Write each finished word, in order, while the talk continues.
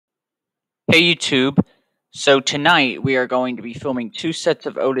Hey YouTube, so tonight we are going to be filming two sets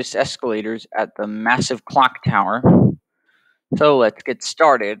of Otis escalators at the massive clock tower. So let's get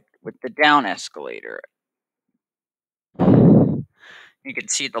started with the down escalator. You can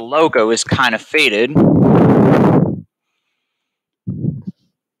see the logo is kind of faded.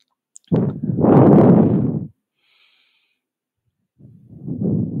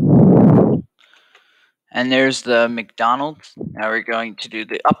 And there's the McDonald's. Now we're going to do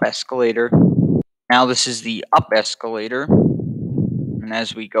the up escalator. Now this is the up escalator. And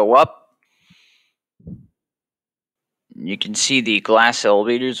as we go up, you can see the glass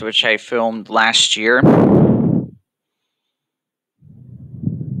elevators, which I filmed last year. And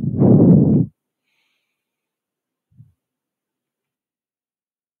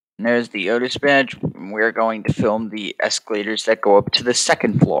there's the Otis badge. We're going to film the escalators that go up to the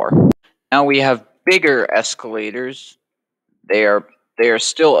second floor. Now we have bigger escalators. They are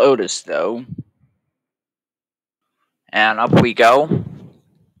still Otis though. And up we go.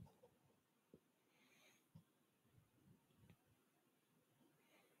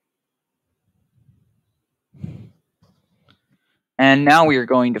 And now we are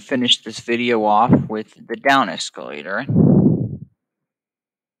going to finish this video off with the down escalator.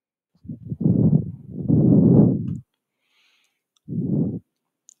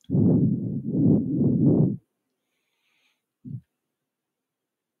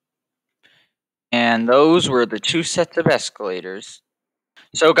 And those were the two sets of escalators.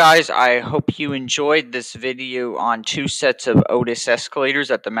 So guys, I hope you enjoyed this video on two sets of Otis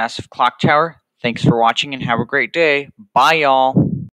escalators at the massive clock tower. Thanks for watching and have a great day. Bye y'all.